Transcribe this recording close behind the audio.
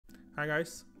Hi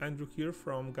guys, Andrew here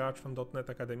from GarageFan.net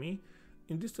Academy.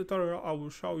 In this tutorial I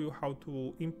will show you how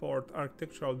to import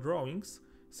architectural drawings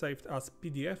saved as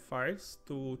PDF files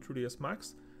to 3ds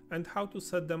Max and how to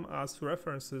set them as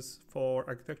references for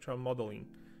architectural modeling.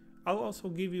 I'll also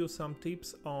give you some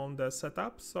tips on the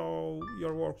setup so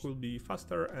your work will be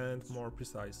faster and more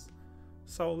precise.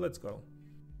 So let's go.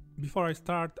 Before I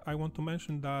start, I want to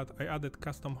mention that I added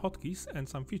custom hotkeys and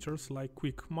some features like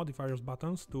quick modifiers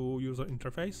buttons to user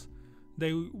interface.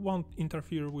 They won't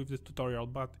interfere with this tutorial,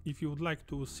 but if you would like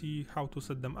to see how to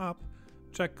set them up,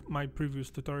 check my previous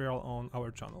tutorial on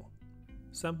our channel.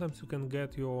 Sometimes you can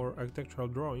get your architectural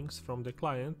drawings from the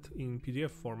client in PDF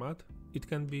format. It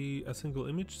can be a single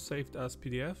image saved as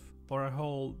PDF or a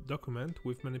whole document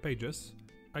with many pages.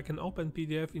 I can open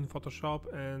PDF in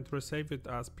Photoshop and resave it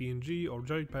as PNG or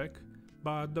JPEG,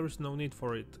 but there is no need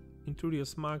for it. In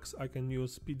 3ds Max I can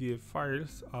use PDF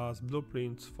files as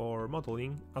blueprints for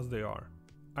modeling as they are.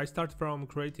 I start from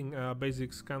creating a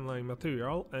basic scanline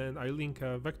material and I link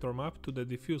a vector map to the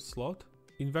diffuse slot.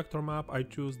 In vector map I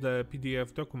choose the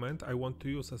PDF document I want to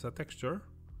use as a texture.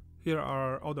 Here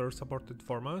are other supported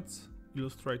formats,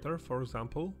 Illustrator for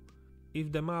example.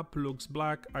 If the map looks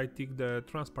black I tick the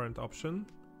transparent option.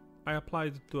 I apply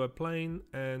it to a plane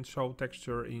and show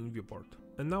texture in viewport.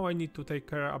 And now I need to take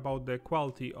care about the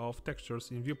quality of textures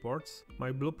in viewports.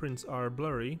 My blueprints are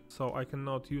blurry, so I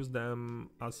cannot use them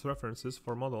as references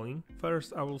for modeling.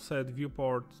 First I will set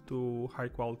viewport to high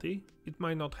quality. It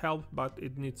might not help, but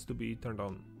it needs to be turned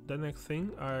on. The next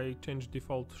thing, I change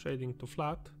default shading to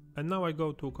flat. And now I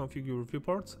go to configure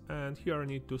viewports, and here I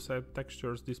need to set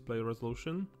textures display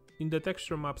resolution. In the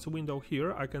texture maps window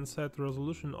here I can set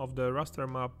resolution of the raster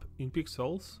map in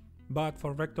pixels, but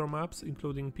for vector maps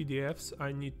including PDFs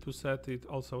I need to set it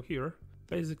also here.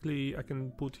 Basically I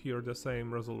can put here the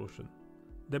same resolution.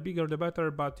 The bigger the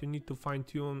better, but you need to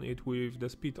fine-tune it with the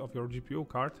speed of your GPU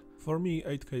card. For me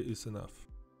 8K is enough.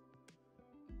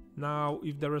 Now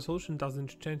if the resolution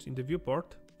doesn't change in the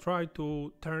viewport, try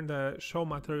to turn the show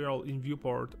material in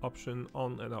viewport option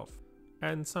on and off.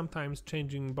 And sometimes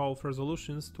changing both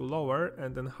resolutions to lower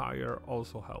and then higher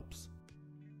also helps.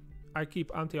 I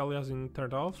keep anti-aliasing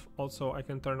turned off, also I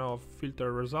can turn off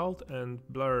filter result and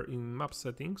blur in map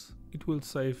settings. It will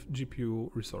save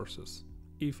GPU resources.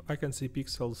 If I can see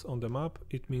pixels on the map,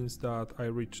 it means that I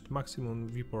reached maximum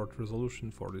viewport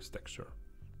resolution for this texture.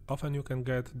 Often you can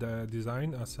get the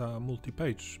design as a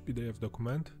multi-page PDF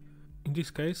document. In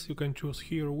this case you can choose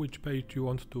here which page you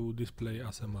want to display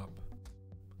as a map.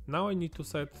 Now I need to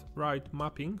set right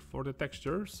mapping for the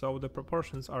texture so the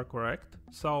proportions are correct.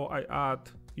 So I add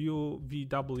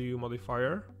UVW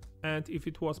modifier, and if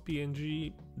it was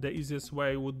PNG the easiest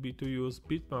way would be to use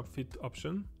bitmap fit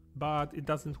option, but it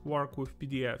doesn't work with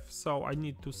PDF, so I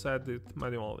need to set it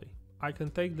manually. I can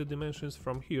take the dimensions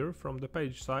from here, from the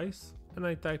page size, and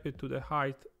I type it to the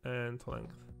height and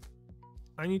length.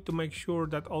 I need to make sure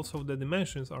that also the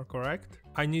dimensions are correct.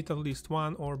 I need at least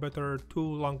one or better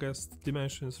two longest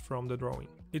dimensions from the drawing.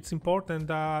 It's important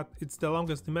that it's the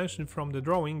longest dimension from the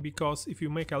drawing, because if you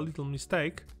make a little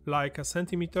mistake, like a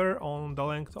centimeter on the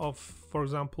length of, for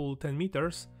example, 10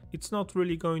 meters, it's not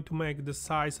really going to make the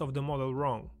size of the model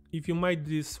wrong. If you made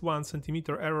this 1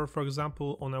 centimeter error, for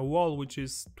example, on a wall which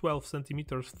is 12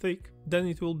 centimeters thick, then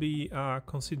it will be a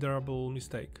considerable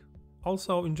mistake.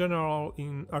 Also, in general,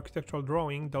 in architectural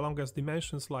drawing, the longest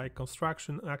dimensions like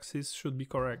construction axis should be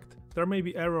correct. There may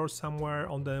be errors somewhere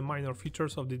on the minor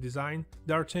features of the design.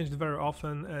 They are changed very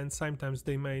often and sometimes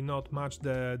they may not match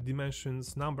the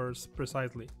dimensions numbers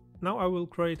precisely. Now I will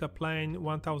create a plane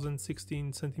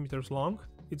 1016 centimeters long.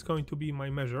 It's going to be my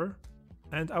measure.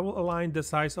 And I will align the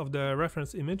size of the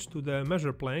reference image to the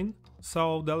measure plane,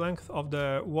 so the length of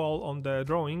the wall on the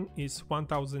drawing is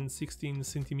 1016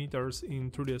 centimeters in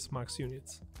 3ds Max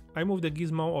units. I move the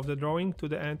gizmo of the drawing to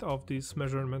the end of this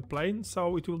measurement plane,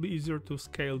 so it will be easier to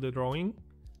scale the drawing.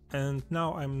 And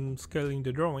now I'm scaling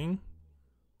the drawing.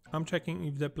 I'm checking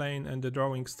if the plane and the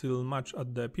drawing still match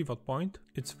at the pivot point.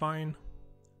 It's fine.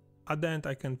 At the end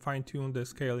I can fine-tune the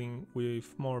scaling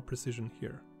with more precision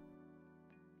here.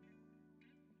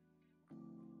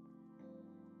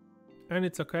 And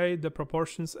it's okay, the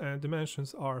proportions and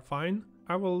dimensions are fine.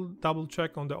 I will double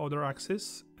check on the other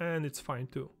axis and it's fine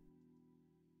too.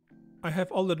 I have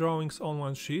all the drawings on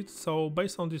one sheet, so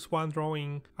based on this one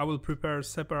drawing I will prepare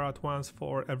separate ones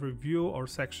for every view or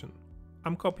section.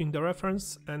 I'm copying the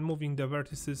reference and moving the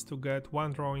vertices to get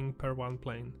one drawing per one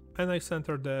plane. And I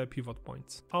center the pivot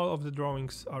points. All of the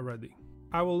drawings are ready.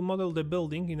 I will model the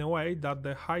building in a way that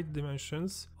the height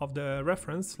dimensions of the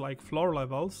reference, like floor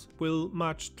levels, will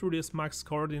match 3ds Max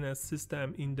coordinate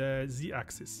system in the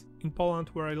z-axis. In Poland,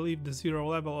 where I live, the zero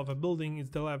level of a building is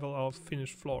the level of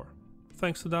finished floor.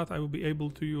 Thanks to that, I will be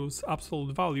able to use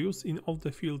absolute values in all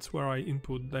the fields where I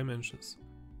input dimensions.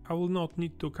 I will not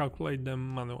need to calculate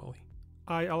them manually.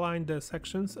 I align the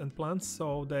sections and plans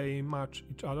so they match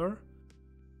each other.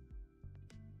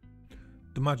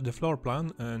 To match the floor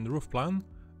plan and roof plan,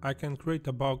 I can create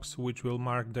a box which will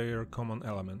mark their common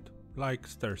element, like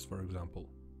stairs for example.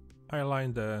 I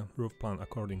align the roof plan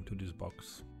according to this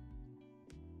box.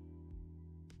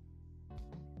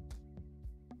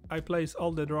 I place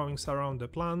all the drawings around the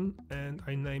plan and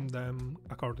I name them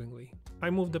accordingly. I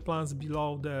move the plans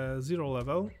below the zero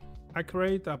level. I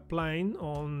create a plane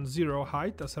on zero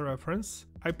height as a reference.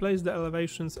 I place the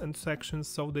elevations and sections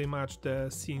so they match the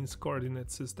scene's coordinate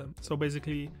system. So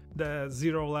basically the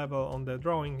zero level on the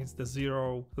drawing is the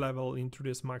zero level in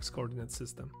 3ds Max coordinate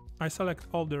system. I select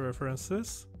all the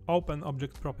references, open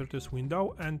Object Properties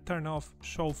window and turn off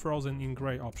Show Frozen in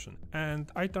Gray option.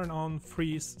 And I turn on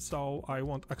Freeze so I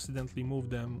won't accidentally move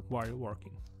them while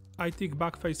working. I tick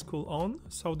Backface Cool on,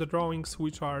 so the drawings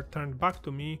which are turned back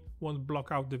to me won't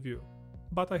block out the view.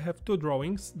 But I have two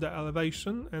drawings, the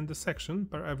elevation and the section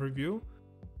per every view.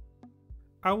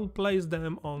 I will place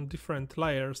them on different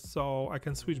layers so I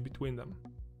can switch between them.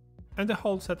 And the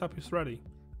whole setup is ready.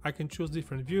 I can choose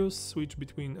different views, switch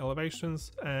between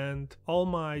elevations, and all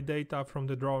my data from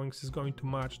the drawings is going to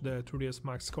match the 3ds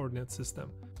Max coordinate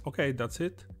system. Okay, that's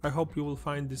it. I hope you will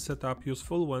find this setup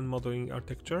useful when modeling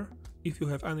architecture. If you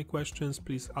have any questions,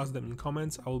 please ask them in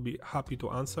comments, I will be happy to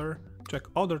answer. Check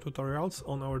other tutorials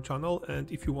on our channel,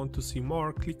 and if you want to see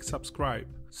more, click subscribe.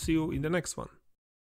 See you in the next one.